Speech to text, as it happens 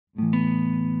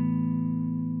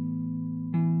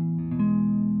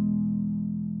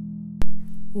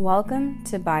Welcome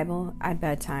to Bible at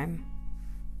Bedtime,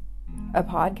 a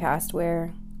podcast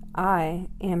where I,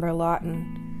 Amber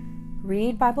Lawton,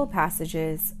 read Bible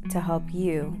passages to help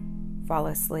you fall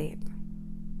asleep.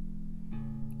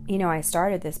 You know, I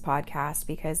started this podcast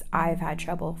because I've had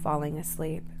trouble falling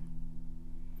asleep.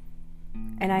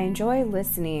 And I enjoy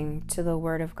listening to the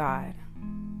Word of God,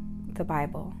 the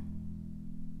Bible.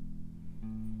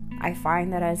 I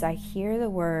find that as I hear the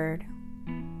Word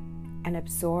and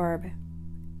absorb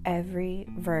every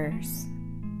verse,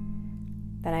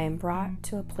 that I am brought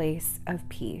to a place of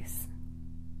peace.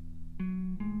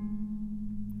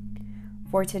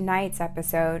 For tonight's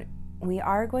episode, we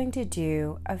are going to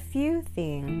do a few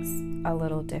things a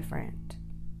little different.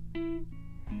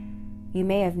 You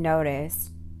may have noticed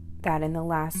that in the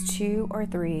last 2 or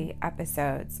 3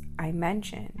 episodes, I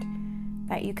mentioned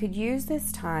that you could use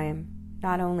this time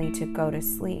not only to go to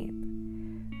sleep,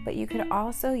 but you could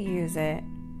also use it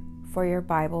for your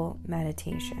Bible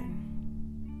meditation.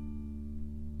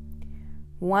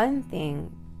 One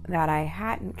thing that I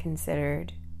hadn't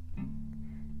considered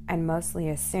and mostly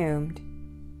assumed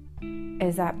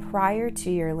is that prior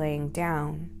to your laying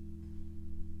down,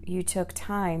 you took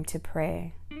time to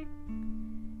pray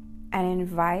and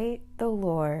invite the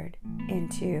Lord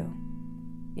into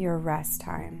your rest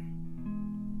time.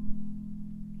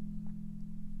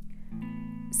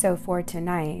 So for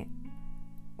tonight,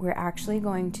 we're actually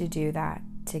going to do that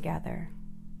together.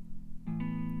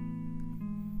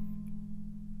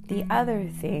 The other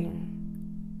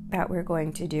thing that we're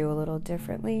going to do a little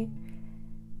differently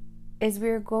is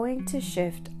we're going to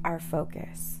shift our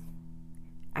focus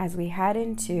as we head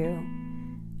into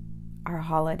our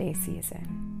holiday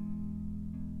season.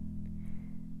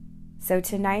 So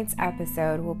tonight's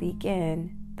episode will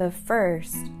begin the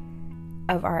first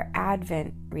of our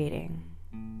Advent reading.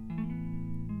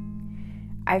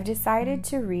 I've decided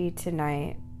to read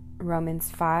tonight Romans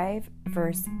 5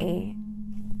 verse 8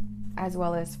 as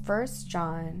well as 1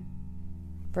 John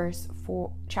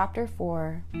chapter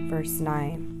 4 verse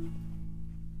 9.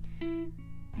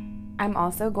 I'm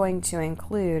also going to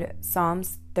include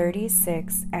Psalms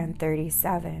 36 and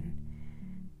 37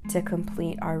 to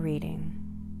complete our reading.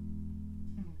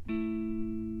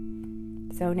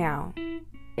 So now,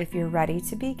 if you're ready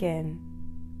to begin,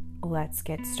 let's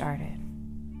get started.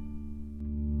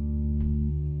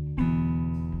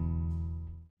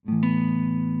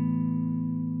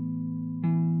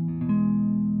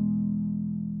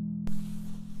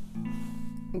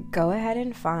 Go ahead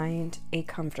and find a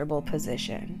comfortable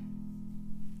position.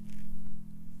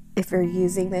 If you're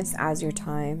using this as your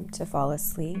time to fall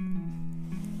asleep,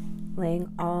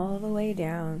 laying all the way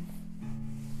down,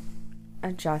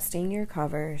 adjusting your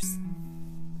covers,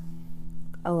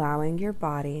 allowing your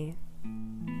body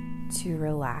to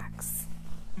relax.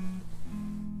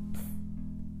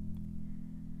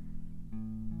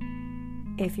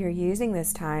 If you're using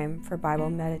this time for Bible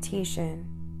meditation,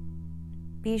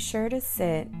 be sure to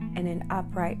sit in an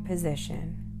upright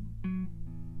position.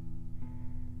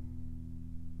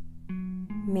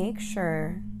 Make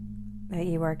sure that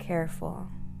you are careful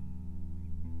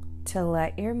to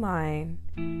let your mind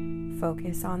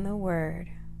focus on the Word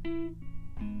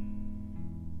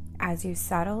as you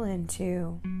settle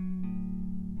into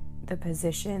the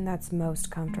position that's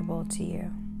most comfortable to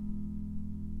you.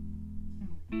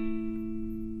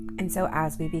 And so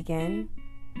as we begin,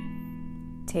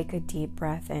 take a deep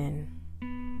breath in.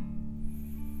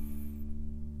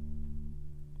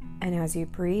 And as you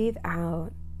breathe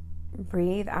out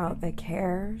the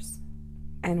cares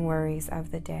and worries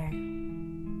of the day.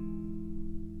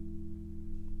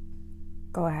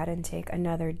 Go ahead and take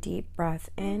another deep breath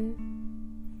in.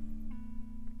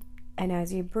 And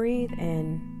as you breathe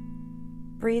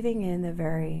in, breathing in the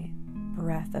very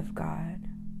breath of God,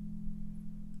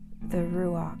 the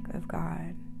Ruach of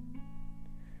God,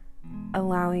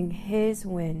 allowing His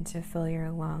wind to fill your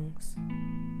lungs.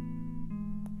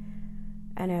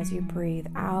 And as you breathe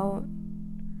out,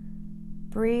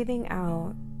 breathing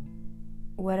out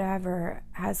whatever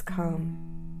has come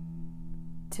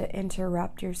to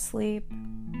interrupt your sleep,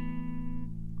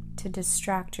 to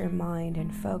distract your mind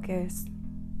and focus,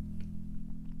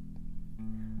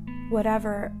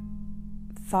 whatever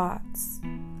thoughts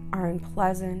are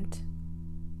unpleasant,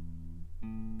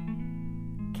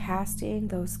 casting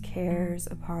those cares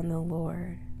upon the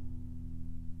Lord.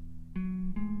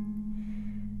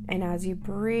 And as you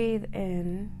breathe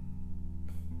in,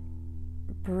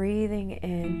 breathing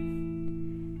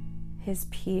in His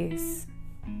peace,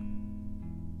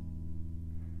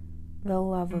 the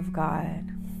love of God,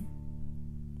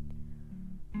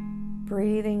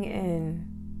 breathing in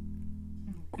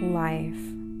life,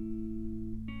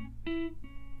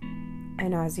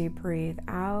 And as you breathe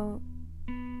out,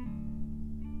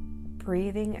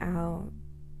 breathing out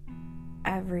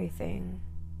everything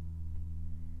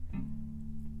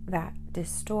that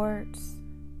distorts,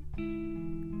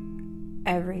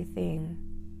 everything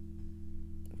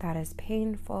that is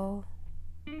painful,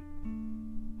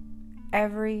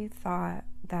 every thought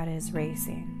that is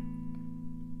racing.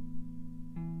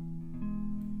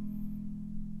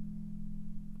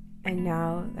 And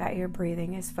now that your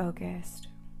breathing is focused,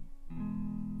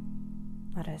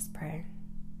 let us pray.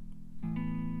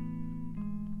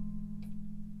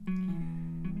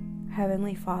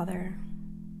 Heavenly Father,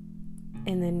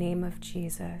 in the name of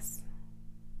Jesus,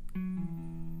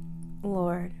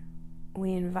 Lord,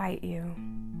 we invite you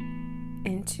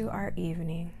into our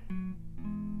evening.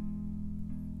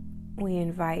 We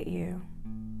invite you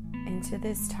into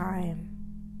this time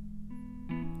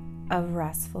of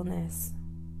restfulness.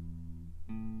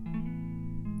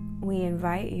 We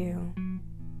invite you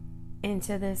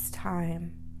into this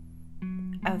time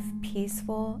of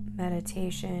peaceful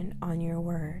meditation on your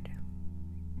word.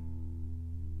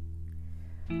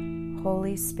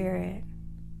 Holy Spirit,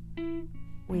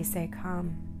 we say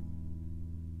come.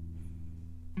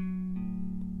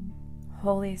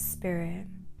 Holy Spirit,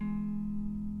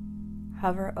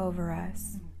 hover over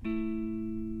us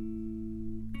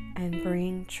and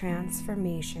bring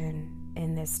transformation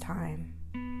in this time.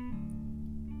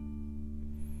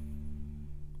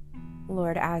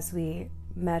 Lord, as we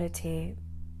meditate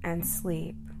and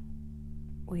sleep,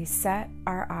 we set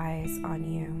our eyes on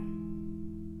you.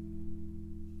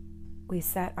 We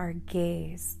set our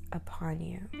gaze upon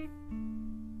you.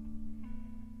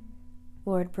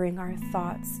 Lord, bring our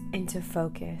thoughts into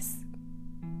focus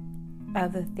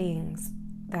of the things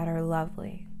that are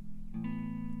lovely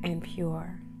and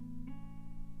pure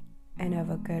and of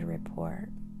a good report.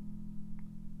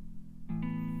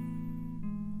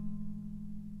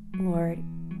 Lord,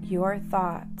 your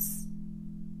thoughts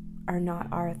are not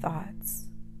our thoughts.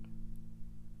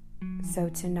 So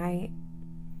tonight,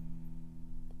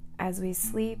 as we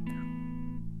sleep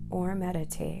or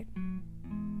meditate,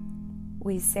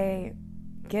 we say,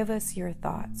 give us your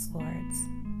thoughts, Lord.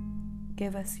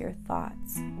 Give us your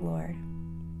thoughts, Lord.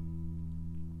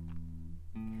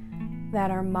 That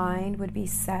our mind would be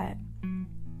set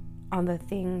on the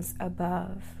things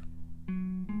above.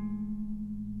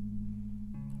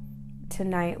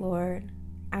 Tonight, Lord,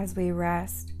 as we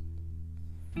rest,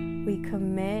 we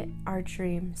commit our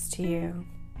dreams to you.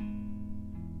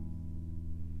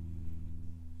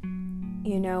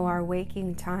 You know our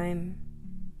waking time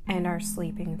and our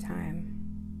sleeping time.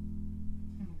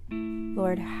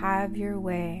 Lord, have your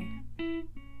way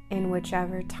in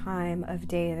whichever time of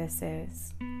day this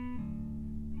is.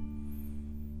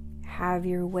 Have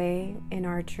your way in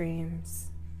our dreams.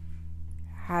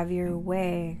 Have your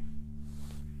way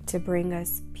to bring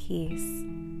us peace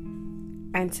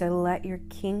and to let your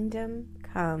kingdom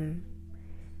come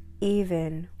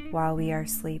even while we are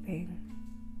sleeping.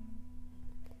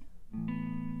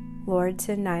 Lord,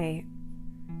 tonight,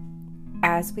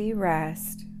 as we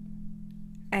rest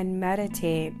and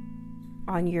meditate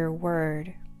on your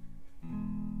word,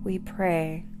 we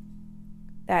pray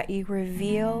that you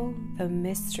reveal the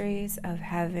mysteries of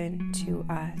heaven to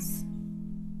us.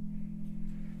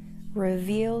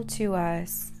 Reveal to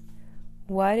us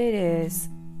what it is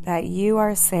that you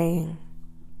are saying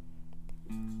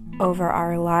over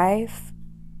our life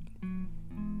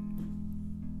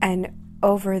and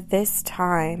over this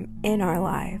time in our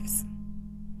lives,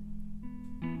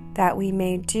 that we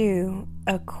may do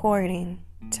according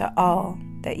to all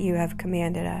that you have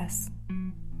commanded us.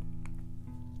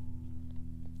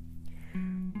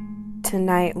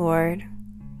 Tonight, Lord,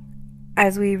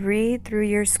 as we read through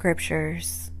your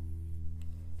scriptures,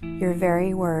 your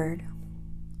very word,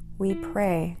 we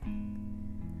pray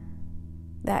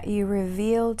that you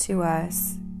reveal to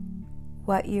us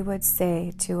what you would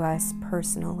say to us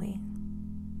personally.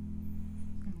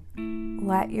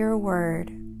 Let your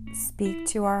word speak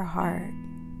to our heart.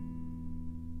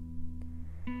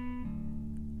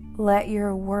 Let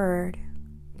your word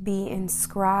be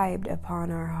inscribed upon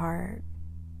our heart.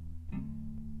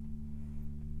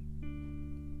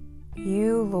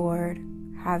 You, Lord,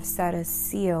 have set a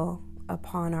seal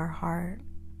upon our heart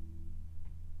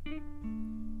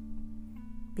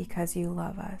because you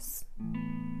love us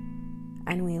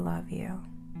and we love you.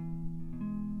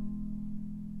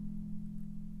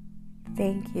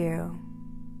 Thank you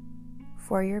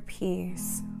for your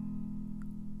peace.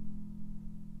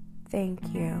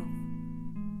 Thank you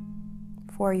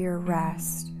for your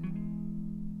rest.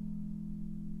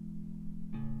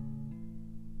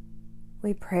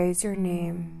 We praise your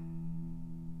name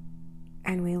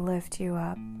and we lift you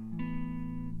up.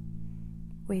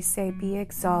 We say, be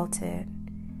exalted,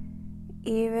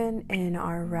 even in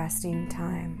our resting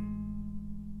time.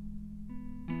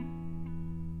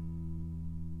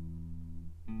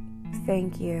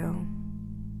 Thank you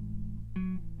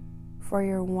for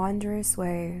your wondrous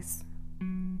ways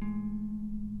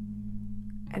and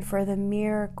for the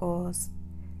miracles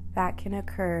that can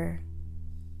occur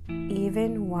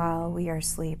even while we are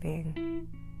sleeping.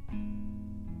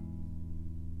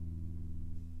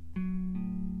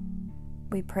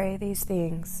 We pray these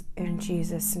things in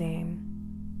Jesus' name.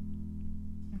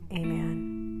 Amen.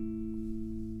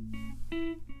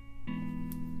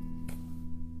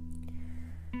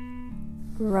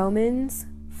 Romans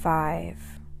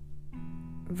 5,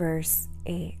 verse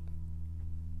 8.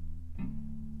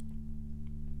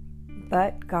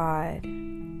 But God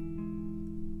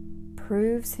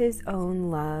proves His own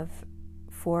love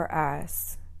for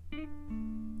us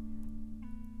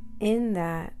in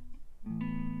that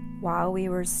while we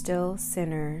were still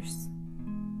sinners,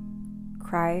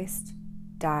 Christ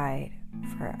died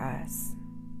for us.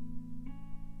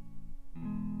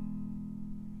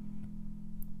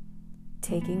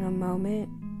 Taking a moment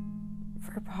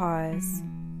for pause.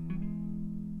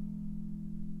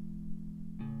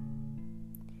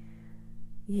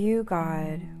 You,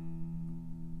 God,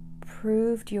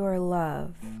 proved your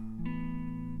love,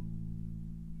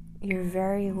 your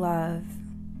very love,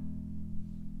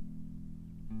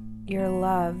 your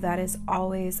love that is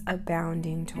always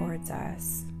abounding towards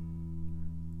us.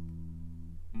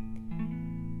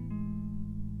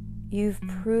 You've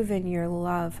proven your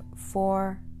love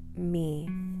for me,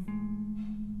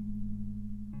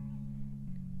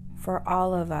 for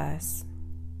all of us.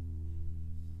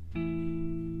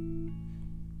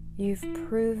 You've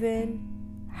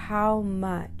proven how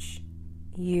much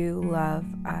you love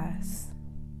us.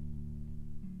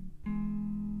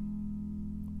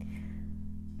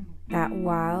 That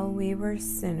while we were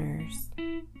sinners,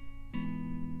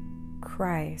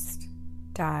 Christ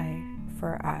died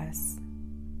for us.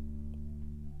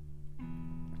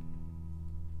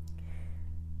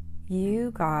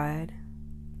 You, God,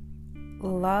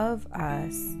 love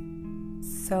us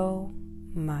so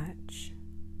much.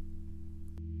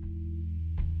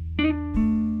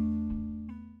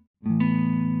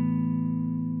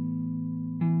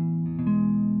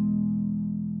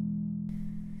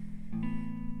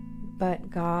 But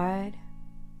God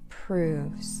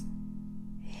proves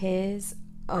His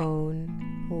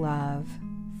own love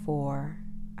for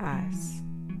us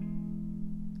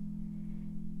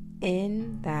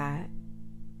in that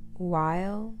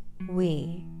while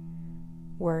we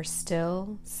were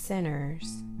still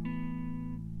sinners,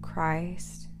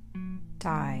 Christ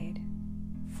died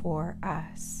for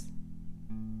us.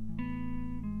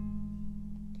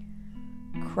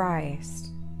 Christ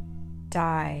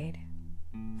died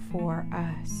for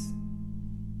us.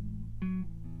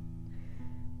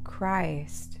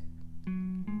 Christ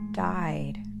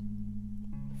died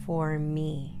for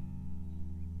me.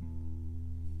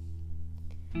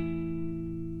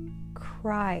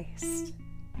 Christ,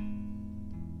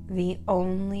 the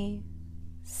only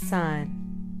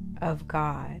Son of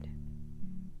God,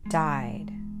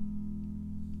 died.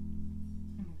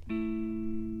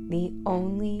 The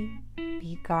only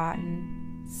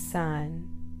begotten Son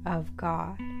of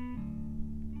God,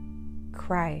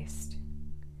 Christ,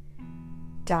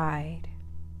 died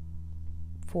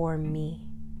for me.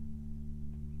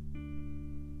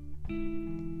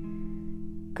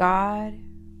 God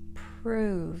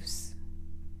proves,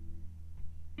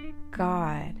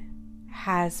 God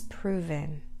has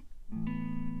proven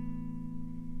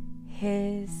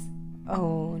His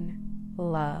own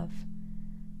love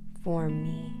for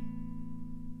me.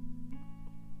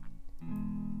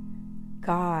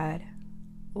 God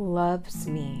loves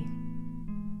me.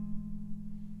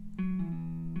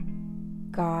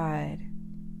 God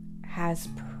has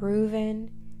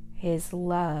proven His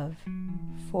love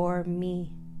for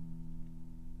me.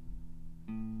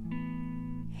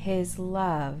 His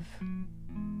love,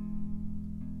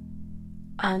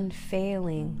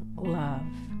 unfailing love.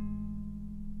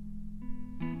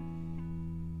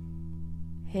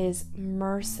 His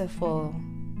merciful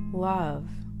love.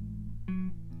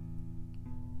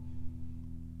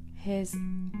 His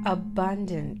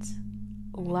abundant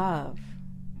love.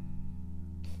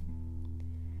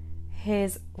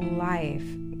 His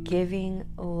life-giving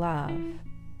love.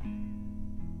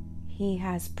 He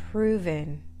has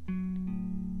proven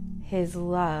His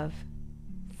love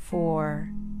for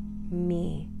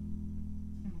me.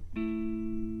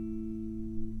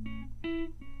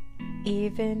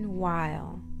 Even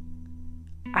while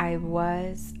I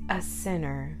was a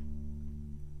sinner,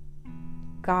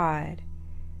 God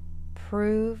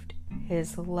proved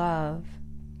his love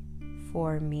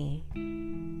for me.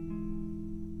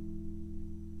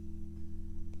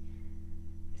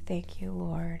 Thank you,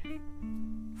 Lord,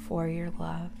 for your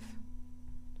love.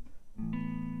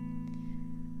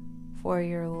 For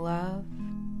your love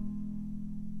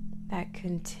that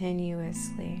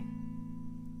continuously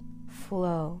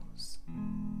flows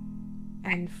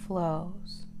and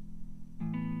flows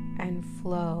and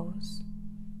flows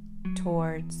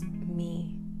towards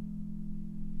me.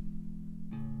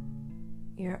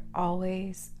 Your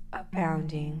always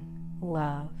abounding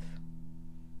love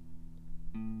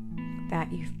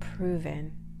that you've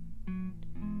proven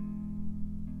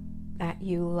that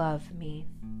you love me.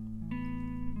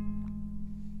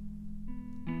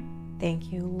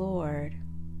 Thank you, Lord,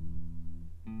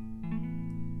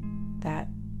 that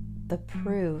the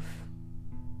proof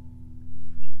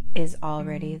is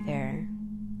already there.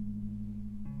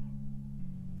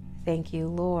 Thank you,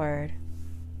 Lord,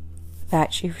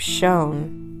 that you've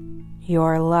shown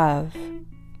your love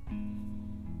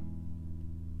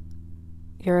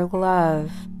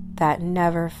that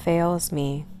never fails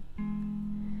me.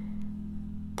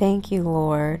 Thank you,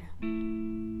 Lord,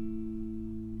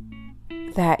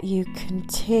 that you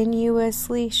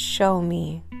continuously show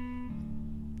me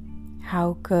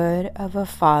how good of a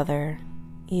Father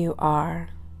you are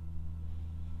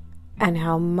and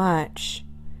how much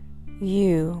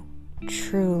you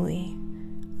truly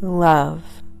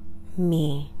love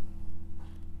me.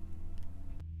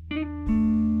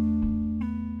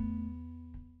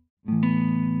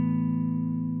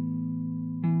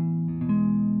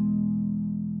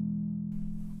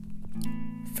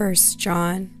 First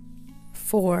John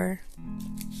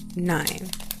 4:9.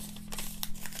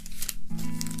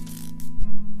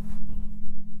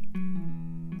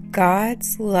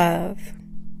 God's love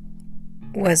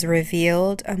was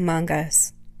revealed among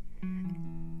us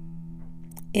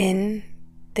in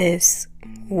this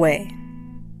way.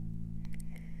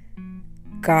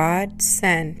 God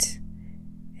sent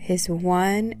his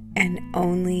one and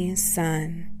only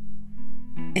Son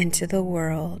into the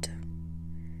world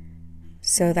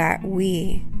so that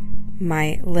we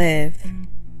might live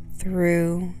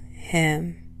through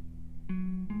him.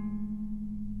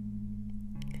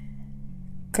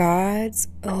 God's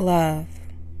love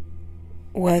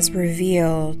was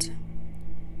revealed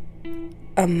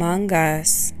among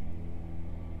us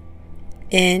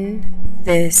in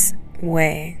this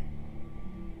way.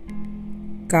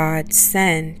 God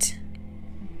sent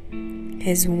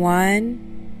his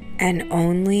one and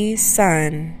only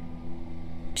Son,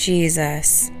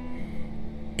 Jesus,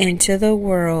 into the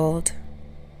world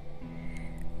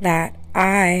that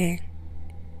I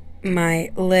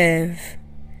might live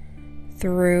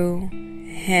through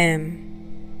him.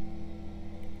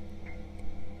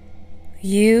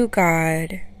 You,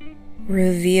 God,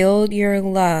 revealed your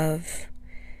love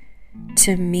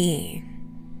to me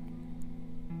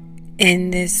in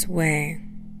this way,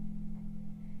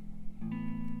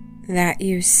 that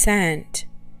you sent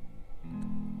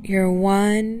your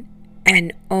one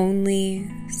and only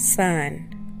Son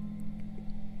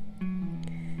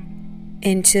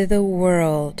into the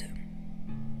world.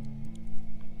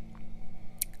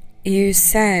 You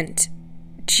sent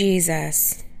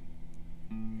Jesus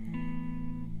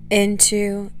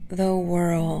into the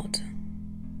world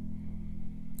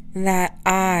that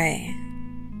I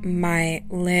might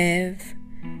live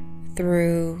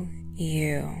through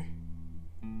you.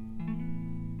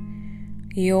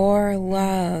 Your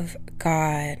love,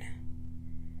 God,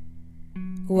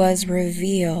 was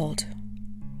revealed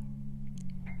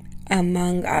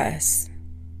among us.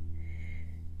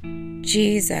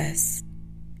 Jesus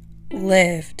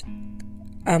lived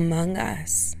among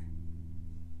us.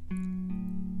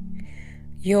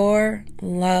 Your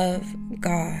love,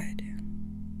 God,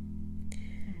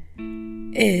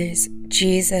 is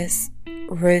Jesus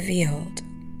revealed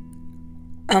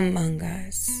among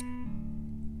us.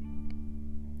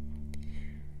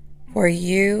 For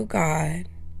you, God,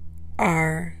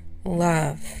 are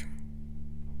love.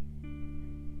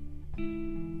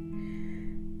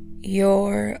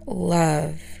 Your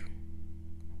love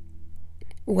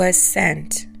was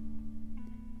sent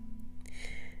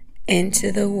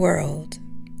into the world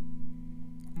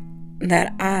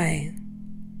that I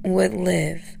would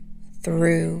live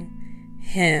through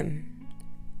him.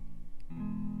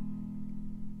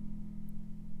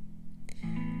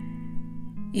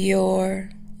 Your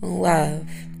love,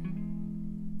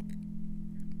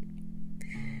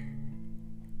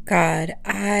 God,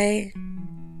 I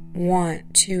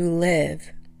want to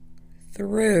live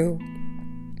through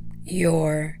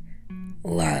your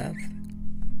love.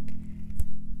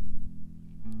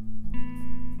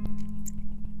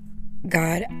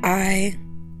 God, I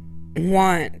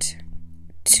want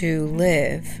to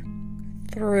live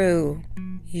through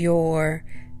your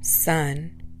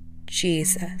Son,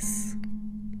 Jesus.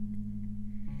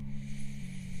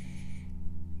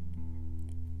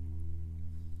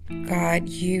 God,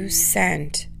 you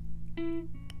sent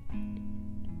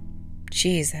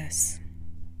Jesus,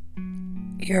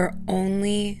 your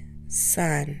only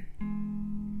Son,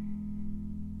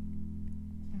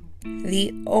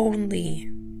 the only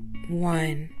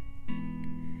one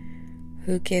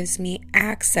who gives me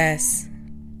access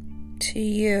to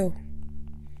you.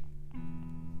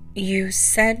 You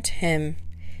sent him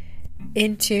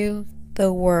into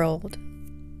the world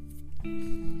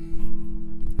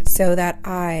so that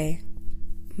I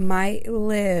might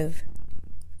live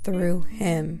through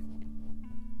him.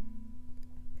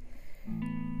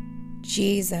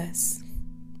 Jesus,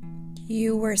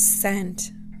 you were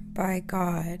sent by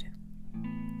God,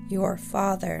 your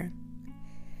Father,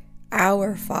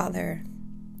 our Father,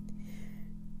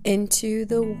 into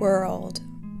the world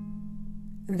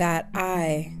that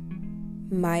I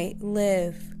might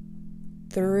live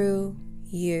through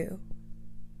you.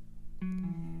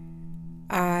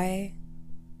 I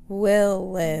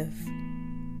will live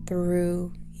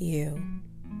through you.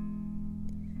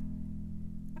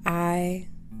 I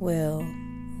will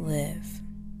live.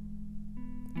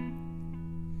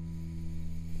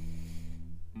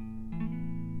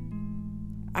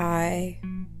 I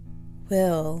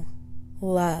will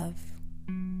love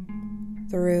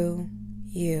through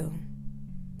you,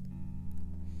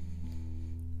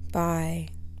 by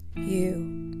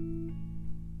you,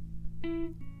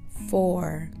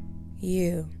 for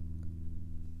you.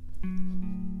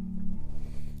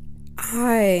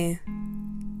 I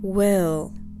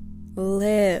will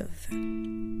live.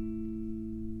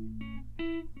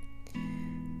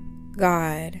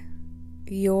 God,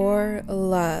 your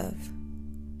love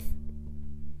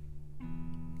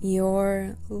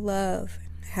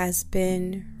has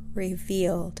been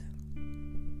revealed.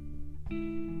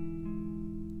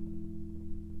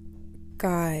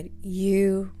 God,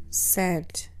 you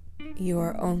sent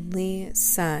your only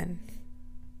Son,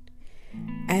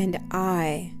 and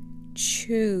I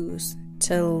choose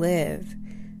to live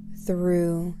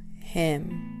through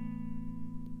him.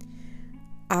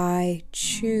 I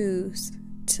choose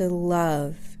to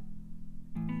love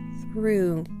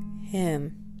through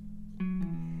him,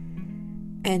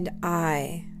 and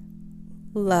I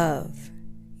love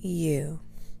you.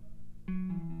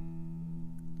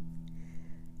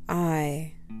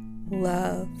 I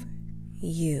love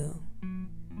you.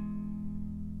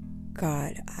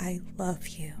 God, I love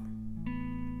you.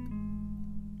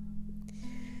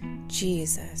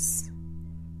 Jesus,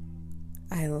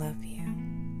 I love you.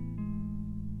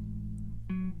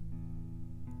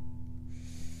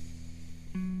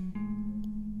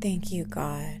 Thank you,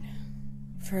 God,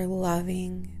 for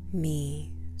loving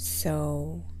me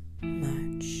so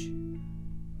much.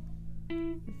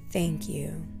 Thank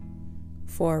you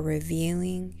for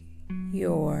revealing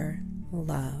your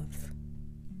love.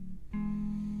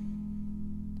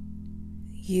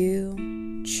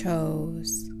 You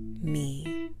chose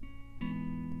me,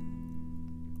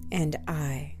 and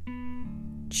I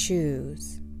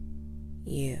choose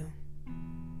you.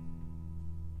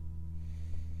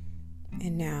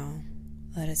 And now,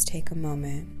 let us take a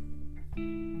moment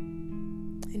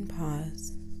and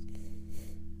pause,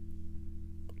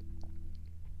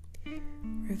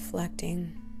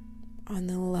 reflecting on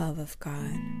the love of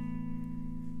God,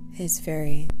 His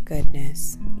very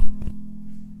goodness.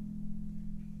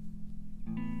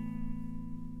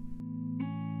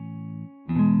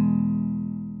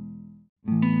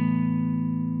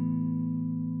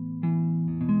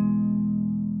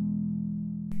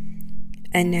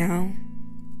 And now,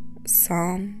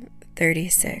 Psalm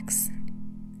 36.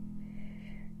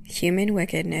 Human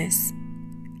wickedness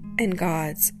and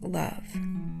God's love.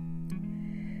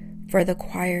 For the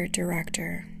choir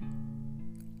director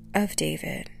of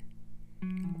David,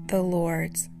 the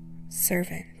Lord's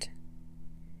servant.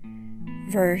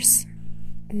 Verse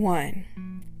 1.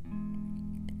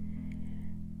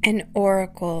 An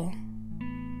oracle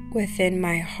within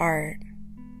my heart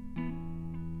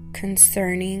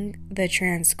concerning the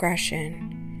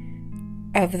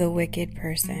transgression of the wicked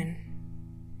person.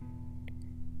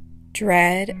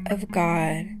 Dread of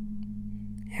God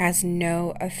has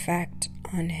no effect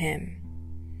on him,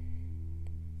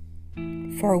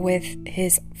 for with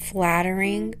his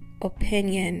flattering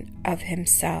opinion of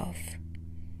himself,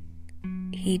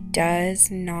 he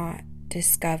does not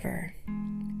discover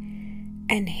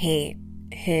and hate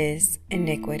his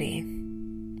iniquity.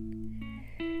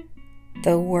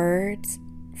 The words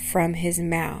from his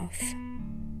mouth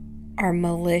are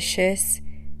malicious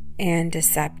and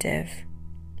deceptive.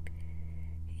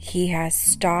 He has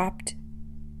stopped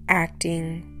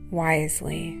acting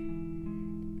wisely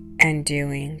and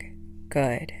doing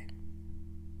good.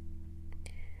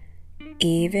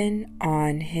 Even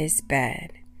on his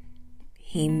bed,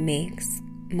 he makes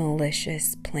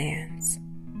malicious plans.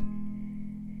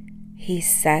 He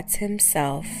sets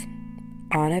himself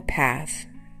on a path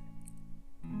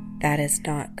that is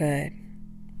not good,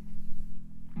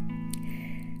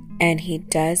 and he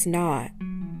does not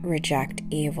reject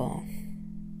evil.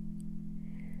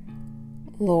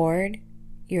 Lord,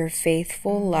 your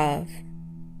faithful love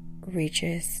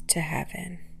reaches to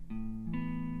heaven.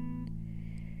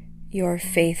 Your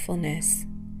faithfulness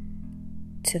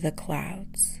to the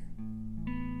clouds.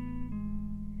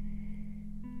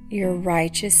 Your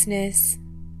righteousness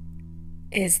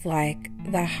is like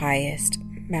the highest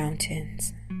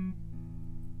mountains.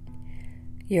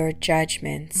 Your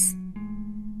judgments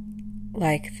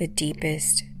like the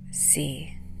deepest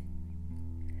sea.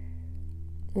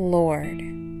 Lord,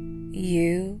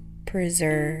 you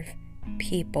preserve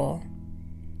people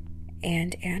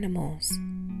and animals.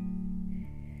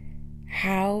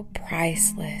 How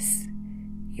priceless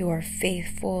your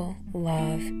faithful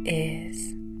love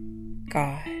is,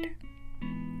 God.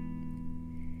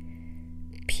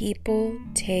 People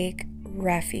take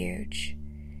refuge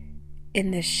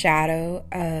in the shadow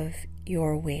of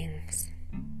your wings.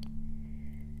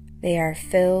 They are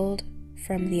filled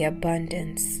from the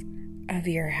abundance of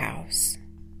your house.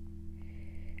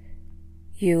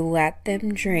 You let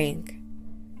them drink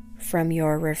from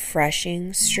your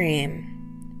refreshing stream,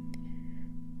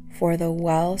 for the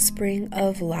wellspring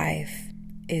of life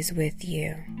is with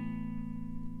you.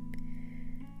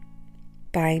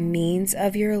 By means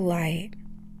of your light,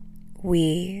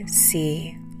 we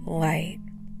see light.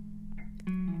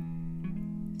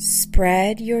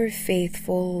 Spread your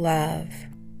faithful love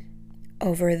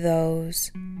over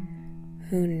those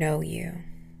who know you,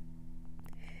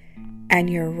 and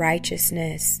your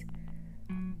righteousness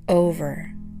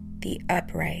over the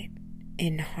upright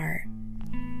in heart.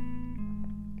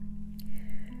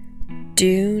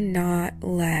 Do not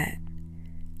let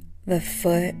the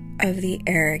foot of the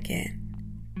arrogant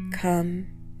come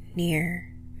near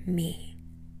me,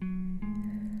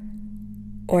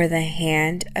 or the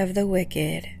hand of the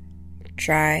wicked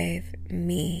drive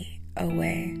me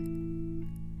away.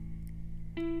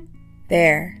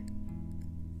 There,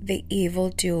 the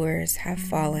evildoers have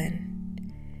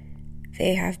fallen.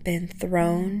 They have been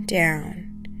thrown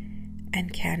down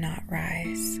and cannot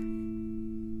rise.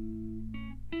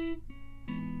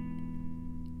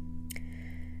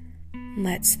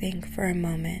 Let's think for a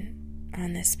moment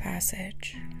on this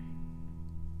passage.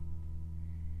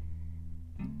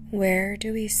 Where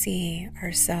do we see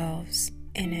ourselves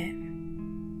in it?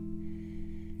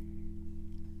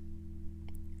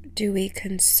 Do we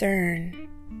concern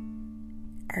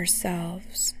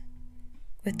ourselves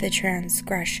with the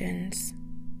transgressions?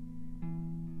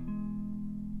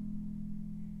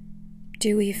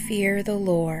 Do we fear the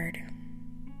Lord?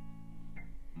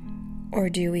 Or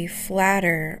do we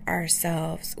flatter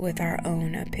ourselves with our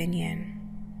own opinion?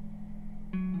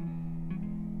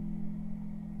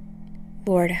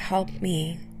 Lord, help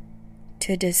me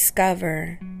to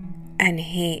discover and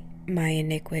hate my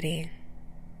iniquity.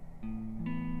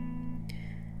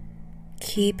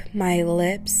 Keep my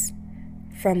lips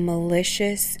from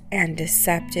malicious and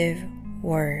deceptive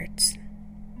words.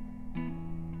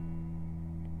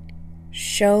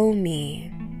 Show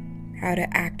me how to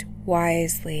act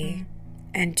wisely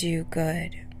and do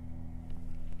good.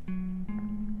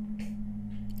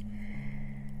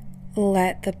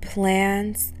 Let the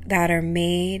plans that are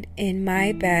made in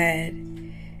my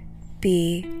bed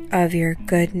be of your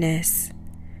goodness,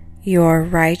 your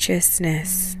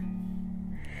righteousness,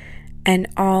 and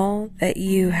all that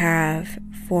you have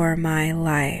for my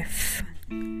life.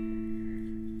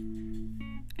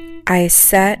 I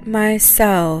set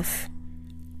myself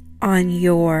on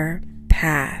your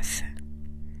path,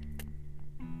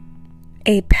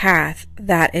 a path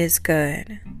that is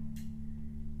good,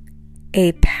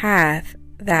 a path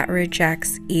that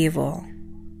rejects evil.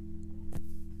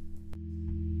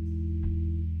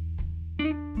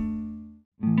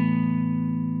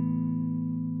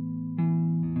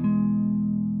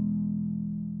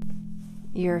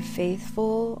 Your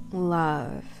faithful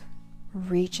love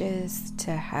reaches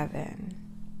to heaven.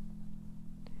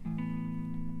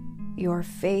 Your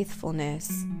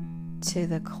faithfulness to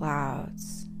the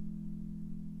clouds.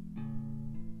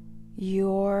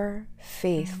 Your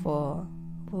faithful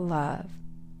love,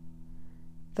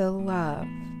 the love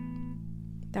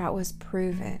that was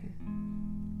proven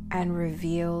and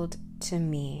revealed to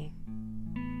me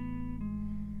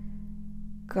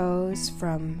goes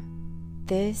from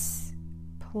this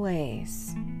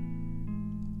place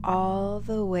all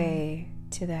the way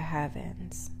to the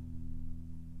heavens.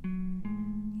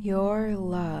 Your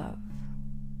love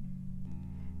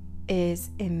is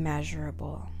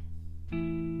immeasurable.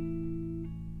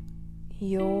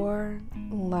 Your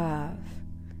love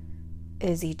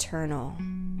is eternal.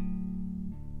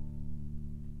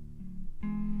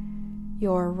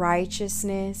 Your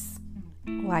righteousness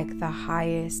like the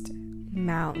highest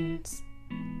mountains,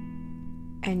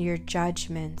 and your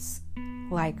judgments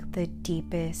like the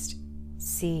deepest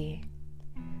sea.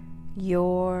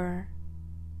 Your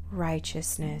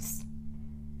righteousness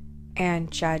and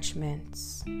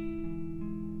judgments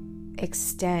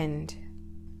extend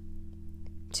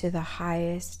to the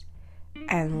highest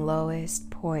and lowest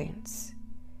points.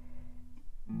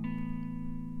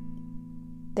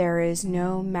 There is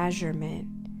no measurement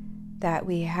that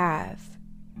we have,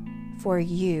 for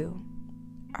you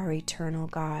are eternal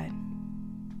God.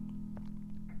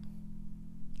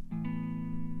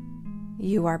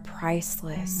 You are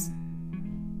priceless.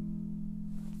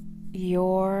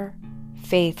 Your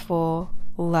faithful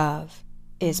love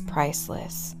is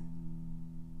priceless.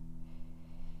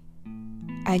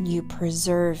 And you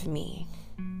preserve me.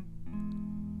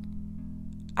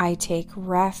 I take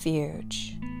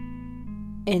refuge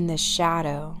in the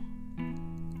shadow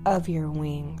of your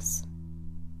wings.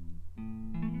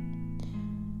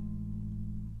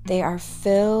 They are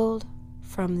filled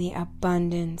from the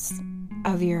abundance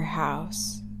of your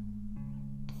house.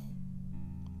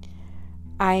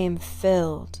 I am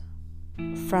filled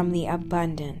from the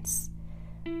abundance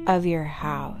of your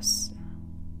house,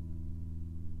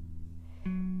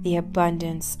 the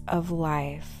abundance of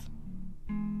life,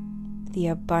 the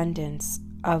abundance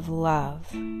of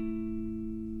love.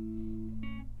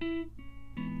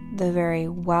 The very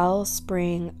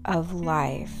wellspring of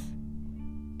life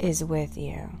is with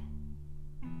you.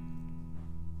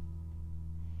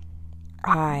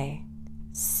 I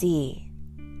see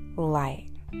light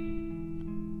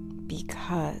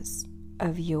because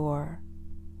of your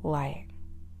light.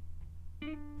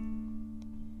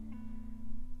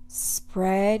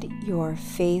 Spread your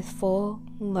faithful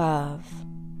love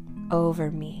over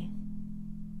me,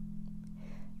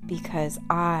 because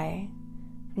I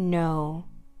know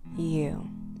you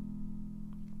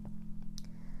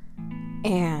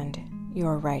and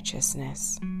your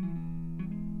righteousness.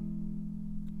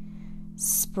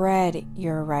 Spread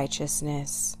your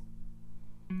righteousness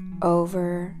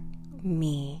over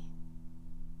me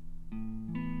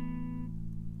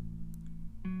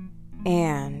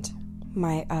and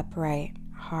my upright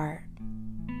heart.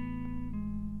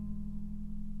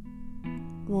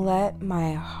 Let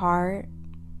my heart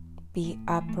be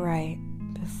upright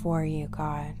before you,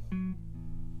 God,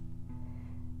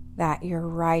 that your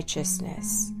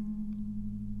righteousness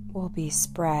will be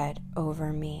spread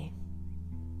over me.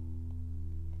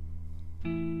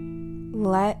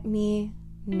 Let me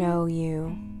know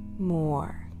you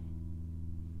more,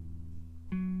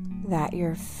 that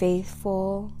your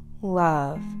faithful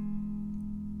love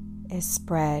is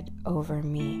spread over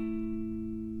me.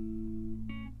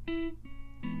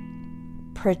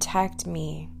 Protect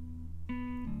me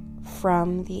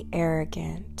from the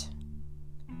arrogant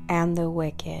and the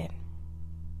wicked,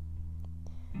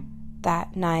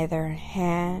 that neither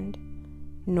hand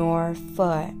nor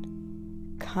foot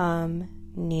come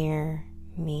near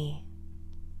me.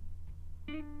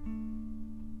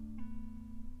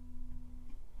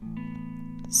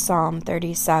 Psalm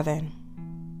 37,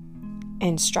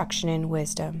 Instruction in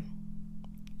Wisdom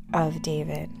of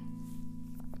David.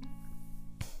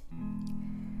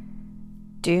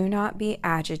 Do not be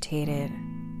agitated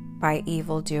by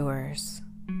evildoers.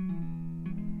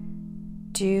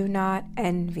 Do not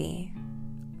envy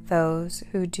those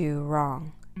who do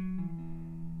wrong,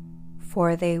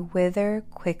 for they wither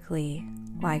quickly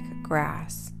like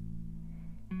grass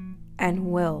and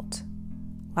wilt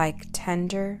like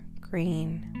tender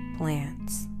green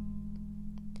plants.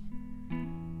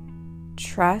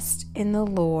 Trust in the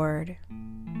Lord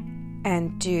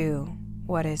and do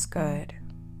what is good.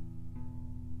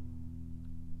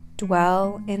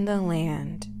 Dwell in the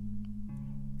land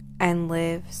and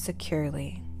live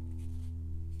securely.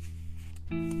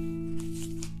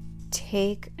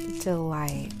 Take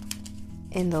delight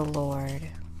in the Lord,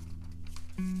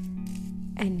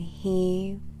 and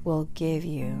He will give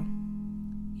you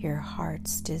your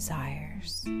heart's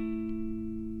desires.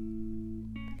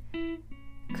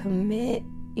 Commit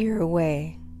your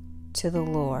way to the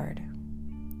Lord.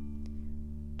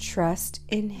 Trust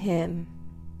in Him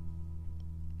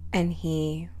and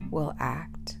he will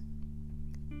act,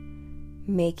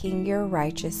 making your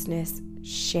righteousness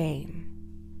shame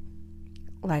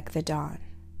like the dawn,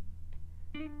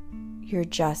 your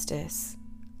justice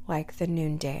like the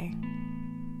noonday.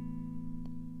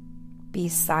 Be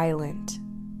silent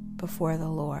before the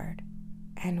Lord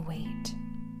and wait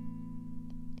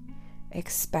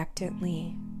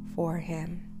expectantly for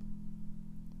him.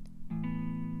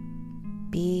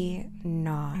 Be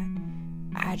not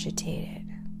agitated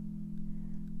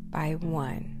by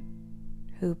one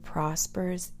who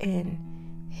prospers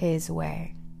in his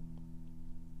way,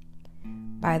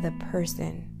 by the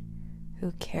person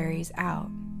who carries out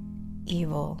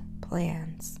evil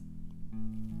plans.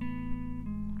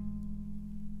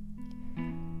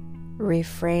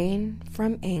 Refrain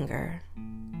from anger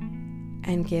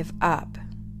and give up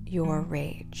your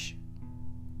rage.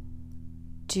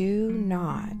 Do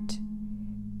not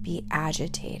be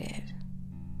agitated.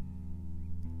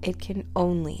 It can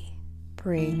only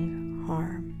bring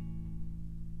harm.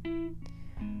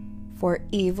 For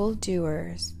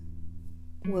evildoers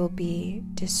will be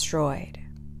destroyed,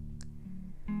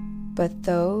 but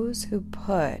those who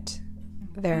put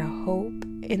their hope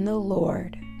in the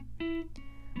Lord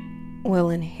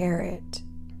will inherit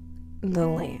the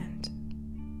land.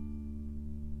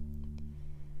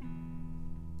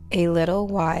 A little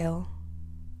while,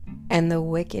 and the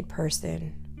wicked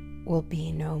person will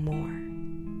be no more.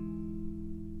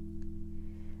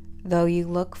 Though you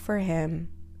look for him,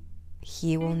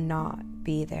 he will not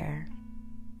be there.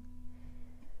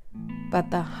 But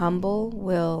the humble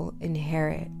will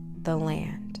inherit the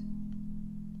land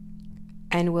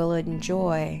and will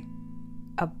enjoy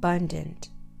abundant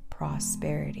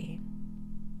prosperity.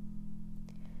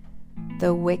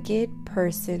 The wicked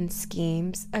person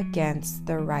schemes against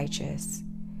the righteous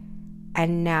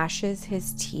and gnashes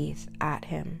his teeth at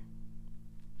him.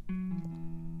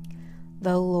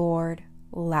 The Lord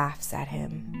laughs at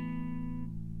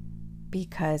him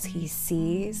because he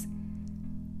sees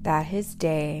that his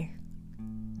day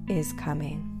is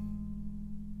coming.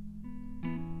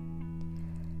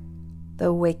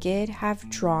 The wicked have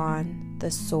drawn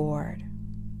the sword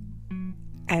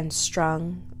and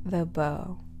strung the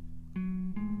bow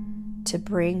to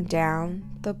bring down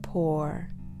the poor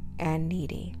and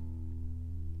needy,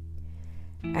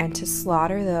 and to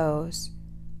slaughter those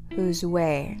whose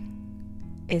way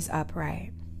is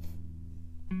upright.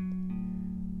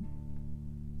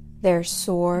 Their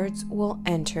swords will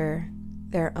enter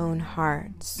their own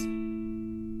hearts,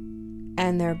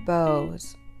 and their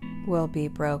bows will be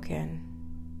broken.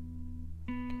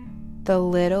 The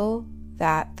little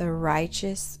that the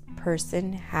righteous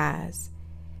person has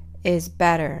is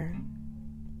better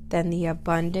than the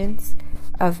abundance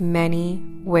of many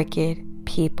wicked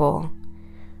people,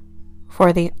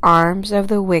 for the arms of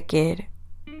the wicked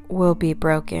will be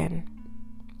broken,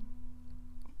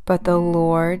 but the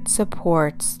Lord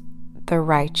supports the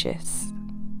righteous.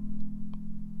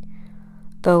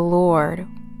 The Lord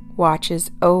watches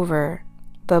over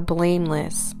the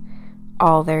blameless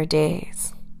all their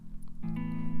days,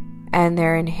 and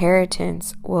their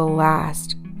inheritance will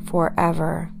last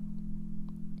forever.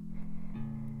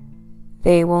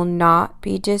 They will not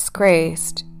be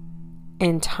disgraced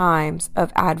in times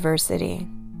of adversity.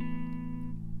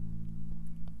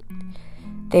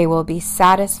 They will be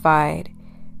satisfied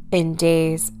in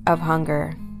days of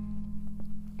hunger.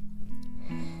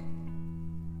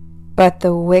 But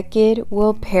the wicked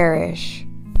will perish,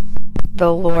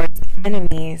 the Lord's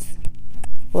enemies,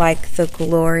 like the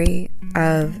glory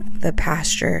of the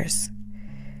pastures,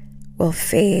 will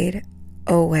fade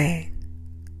away.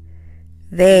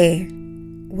 They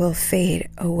will fade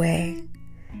away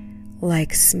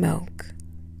like smoke.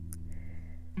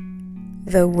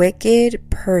 The wicked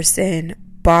person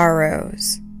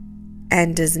borrows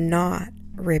and does not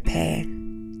repay,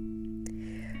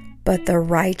 but the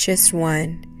righteous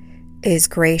one is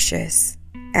gracious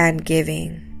and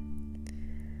giving.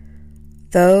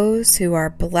 Those who are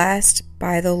blessed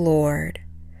by the Lord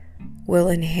will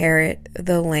inherit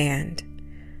the land,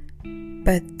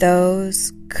 but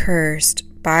those cursed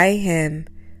by him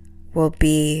will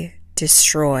be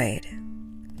destroyed.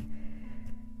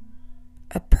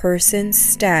 A person's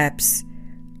steps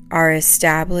are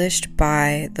established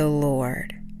by the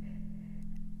Lord,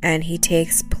 and he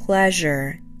takes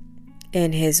pleasure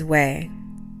in his way.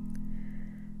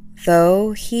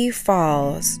 Though he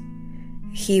falls,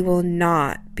 he will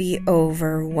not be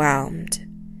overwhelmed,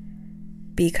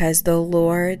 because the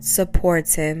Lord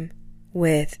supports him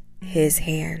with his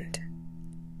hand.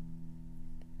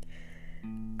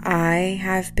 I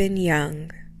have been young,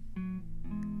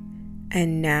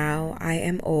 and now I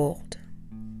am old.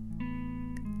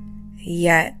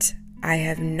 Yet I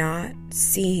have not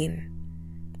seen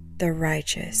the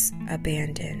righteous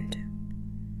abandoned,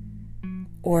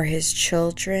 or his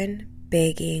children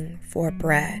begging for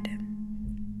bread.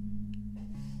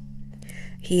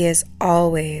 He is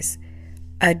always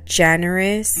a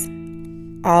generous,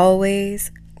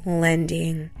 always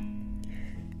lending,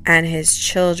 and his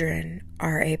children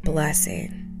are a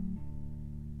blessing.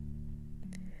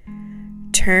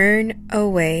 Turn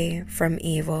away from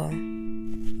evil.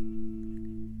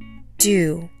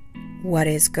 Do what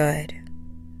is good,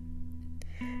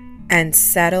 and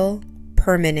settle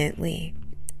permanently,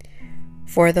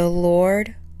 for the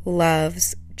Lord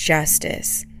loves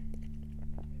justice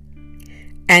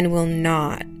and will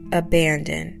not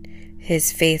abandon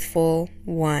his faithful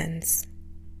ones.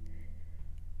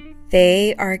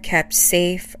 They are kept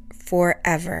safe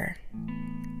forever,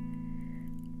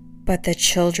 but the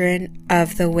children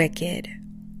of the wicked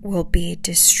will be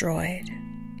destroyed.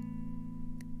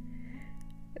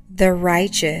 The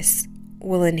righteous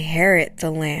will inherit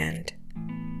the land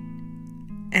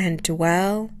and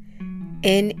dwell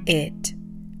in it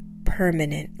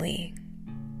permanently.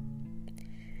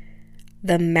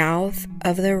 The mouth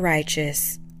of the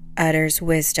righteous utters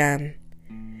wisdom.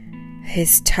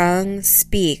 His tongue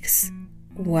speaks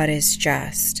what is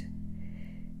just.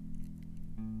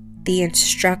 The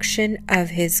instruction of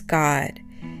his God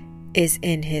is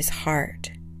in his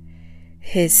heart.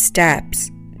 His steps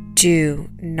do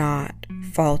not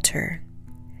falter.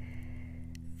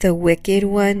 The wicked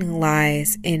one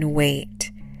lies in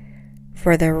wait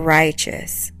for the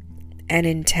righteous and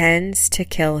intends to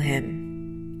kill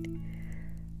him.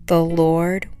 The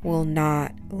Lord will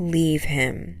not leave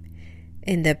him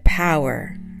in the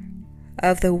power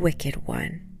of the wicked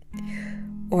one,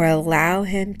 or allow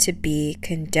him to be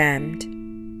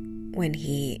condemned when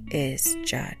he is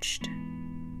judged.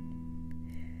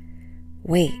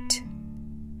 Wait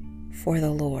for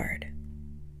the Lord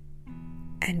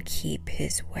and keep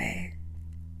his way,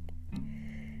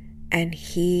 and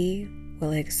he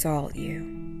will exalt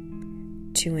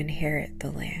you to inherit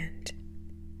the land.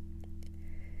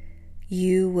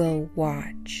 You will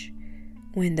watch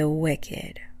when the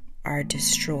wicked are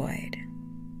destroyed.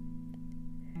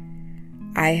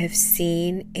 I have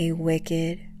seen a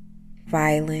wicked,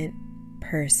 violent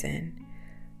person,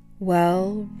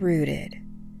 well rooted,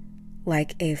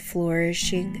 like a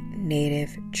flourishing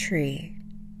native tree.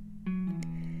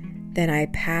 Then I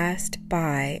passed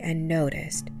by and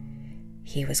noticed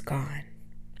he was gone.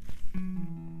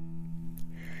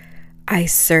 I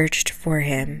searched for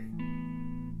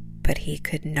him, but he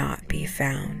could not be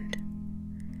found.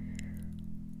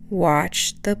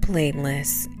 Watch the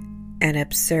blameless and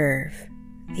observe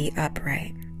the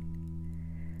upright.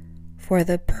 For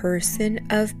the person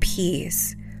of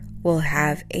peace will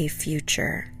have a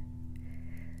future,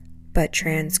 but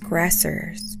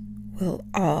transgressors will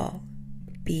all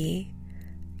be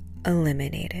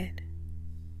eliminated.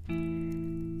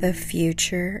 The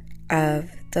future of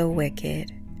the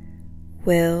wicked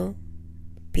will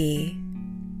be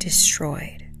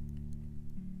destroyed.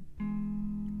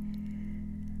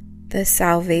 The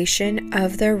salvation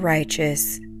of the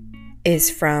righteous is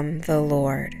from the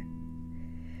Lord,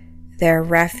 their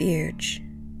refuge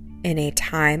in a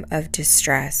time of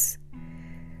distress.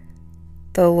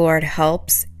 The Lord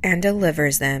helps and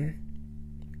delivers them.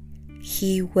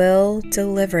 He will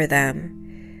deliver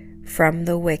them from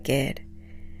the wicked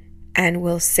and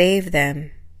will save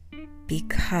them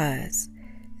because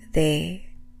they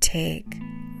take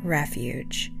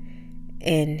refuge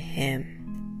in him.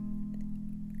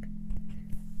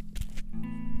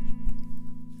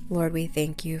 Lord, we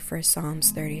thank you for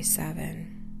Psalms 37.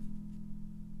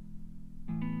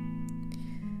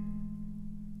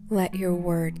 Let your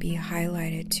word be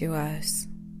highlighted to us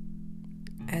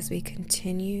as we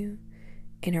continue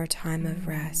in our time of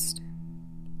rest.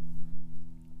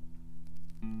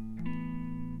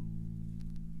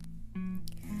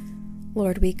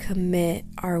 Lord, we commit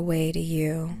our way to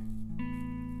you.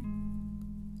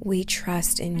 We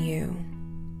trust in you.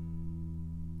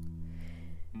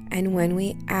 And when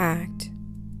we act,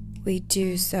 we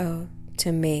do so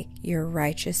to make your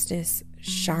righteousness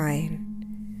shine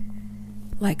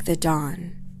like the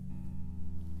dawn,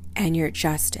 and your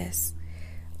justice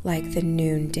like the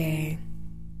noonday.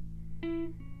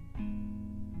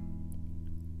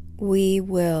 We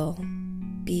will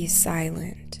be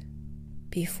silent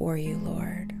before you,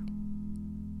 Lord.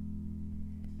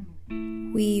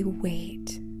 We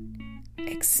wait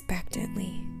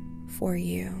expectantly for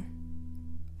you.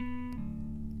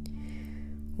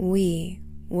 We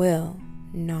will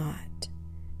not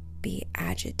be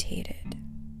agitated.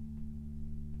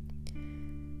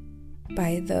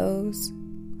 by those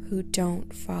who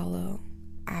don't follow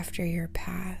after your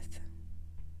path.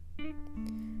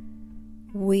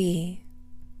 We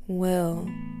will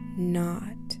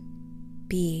not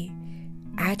be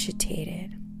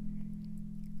agitated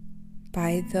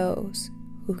by those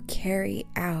who carry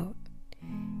out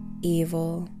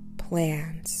evil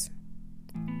plans.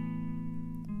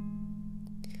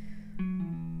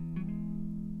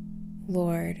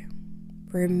 Lord,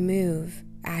 remove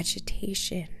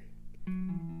agitation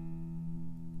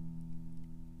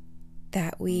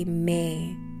that we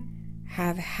may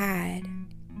have had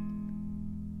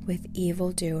with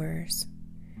evildoers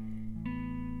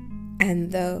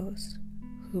and those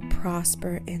who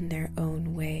prosper in their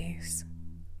own ways.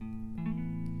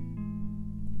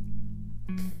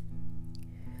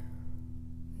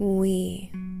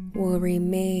 We will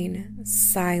remain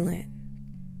silent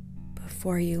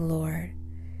before you, Lord,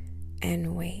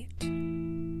 and wait.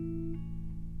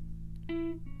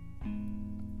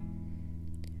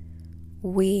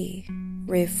 We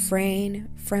refrain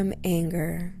from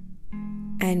anger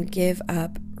and give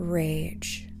up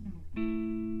rage.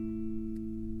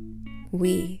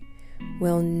 We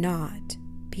will not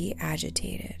be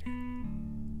agitated.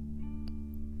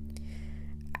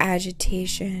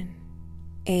 Agitation,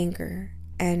 anger,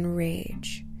 and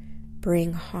rage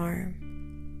bring harm.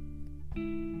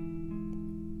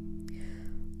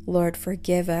 Lord,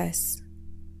 forgive us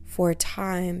for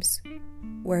times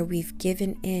where we've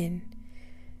given in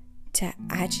to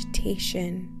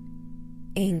agitation,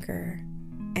 anger,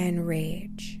 and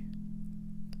rage.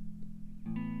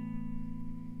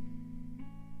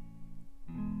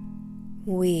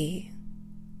 We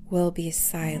will be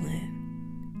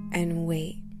silent and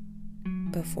wait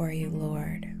before you,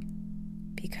 Lord,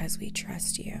 because we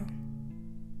trust you.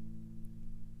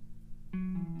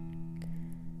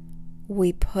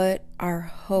 We put our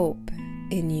hope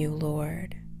in you,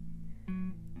 Lord,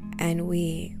 and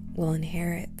we will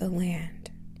inherit the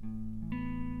land.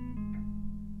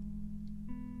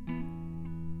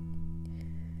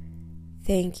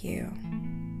 Thank you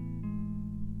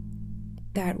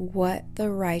that what the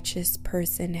righteous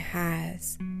person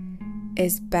has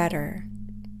is better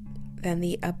than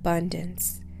the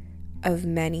abundance of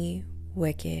many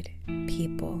wicked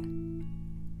people.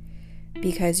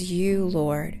 Because you,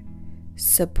 Lord,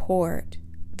 support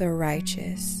the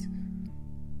righteous.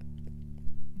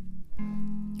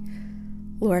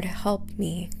 Lord, help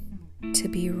me to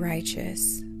be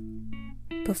righteous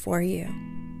before you,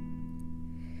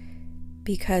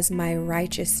 because my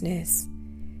righteousness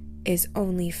is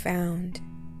only found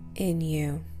in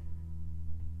you.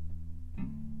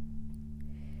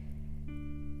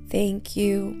 Thank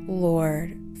you,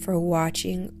 Lord, for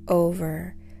watching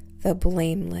over the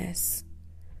blameless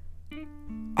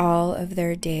all of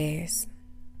their days,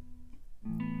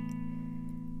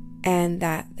 and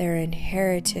that their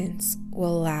inheritance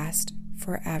will last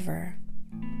forever.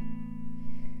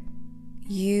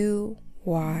 You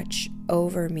watch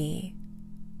over me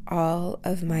all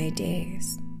of my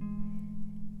days,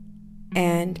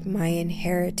 and my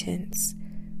inheritance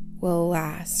will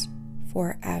last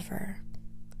forever.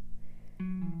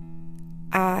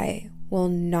 I will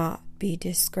not be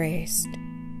disgraced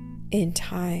in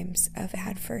times of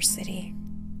adversity.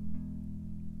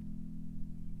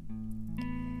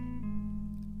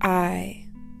 I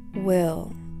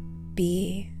will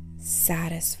be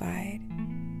satisfied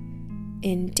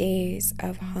in days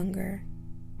of hunger.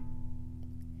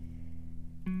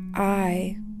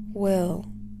 I will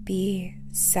be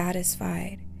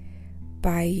satisfied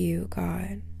by you,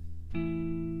 God.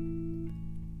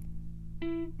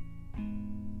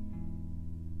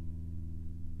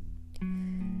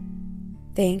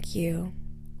 Thank you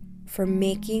for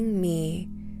making me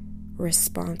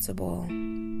responsible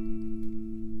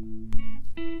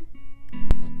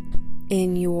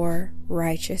in your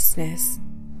righteousness,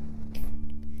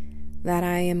 that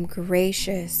I am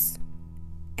gracious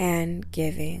and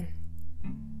giving.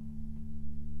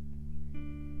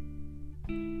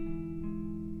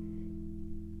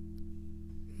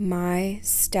 My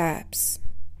steps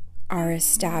are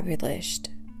established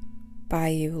by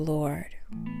you, Lord.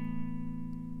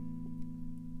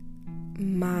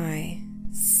 My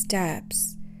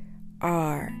steps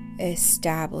are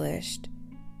established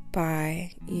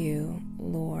by you,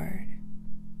 Lord.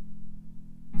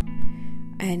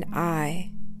 And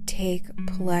I take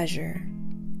pleasure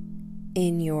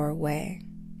in your way.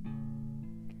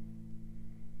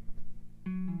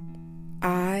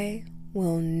 I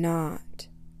will not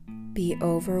be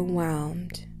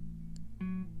overwhelmed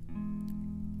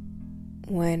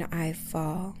when I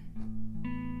fall,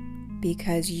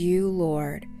 because you,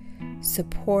 Lord,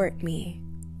 support me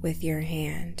with your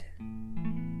hand.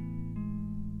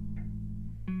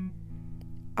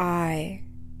 I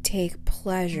take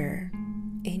pleasure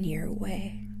in your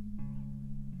way.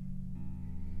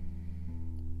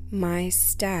 My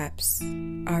steps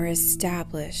are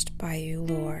established by you,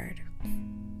 Lord,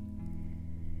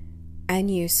 and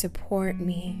you support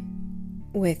me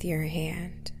with your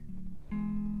hand.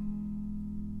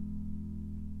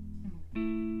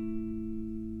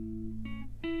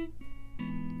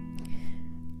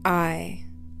 I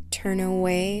turn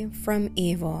away from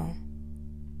evil.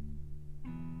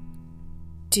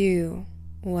 Do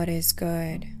what is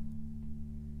good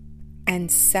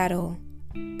and settle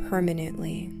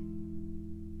permanently.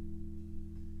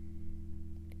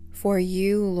 For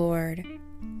you, Lord,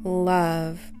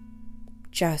 love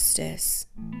justice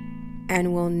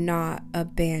and will not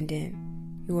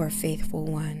abandon your faithful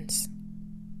ones.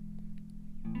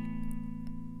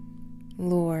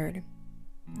 Lord,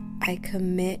 I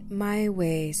commit my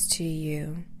ways to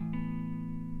you,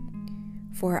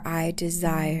 for I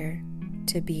desire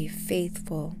to be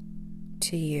faithful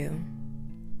to you.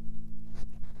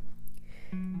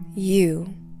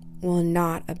 You will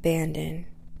not abandon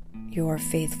your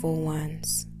faithful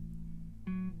ones.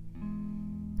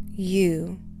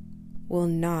 You will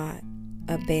not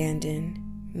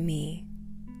abandon me.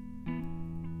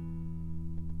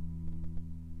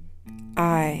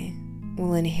 I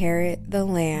will inherit the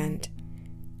land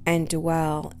and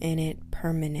dwell in it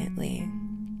permanently.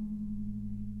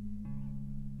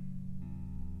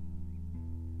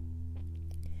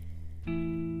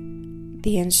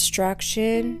 The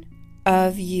instruction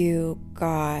of you,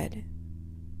 God,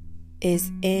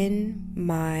 is in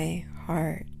my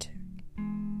heart,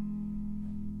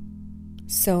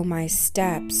 so my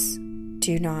steps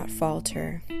do not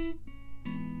falter.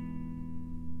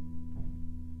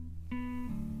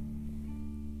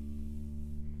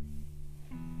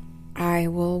 I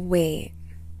will wait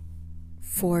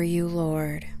for you,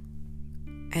 Lord,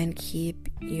 and keep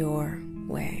your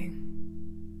way.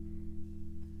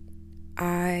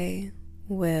 I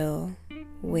will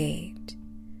wait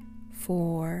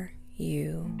for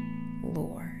you,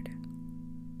 Lord,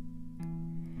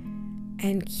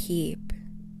 and keep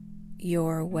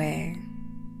your way.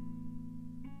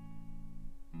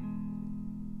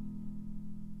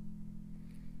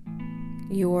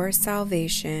 Your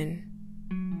salvation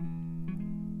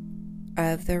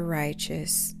of the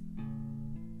righteous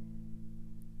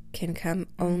can come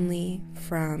only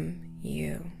from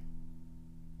you.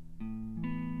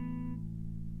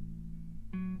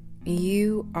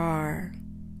 You are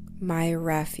my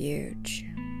refuge.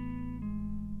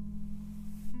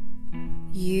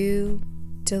 You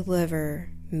deliver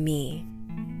me.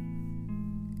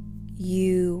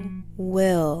 You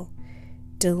will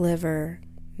deliver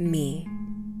me.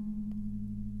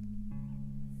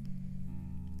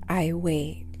 I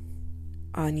wait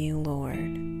on you, Lord.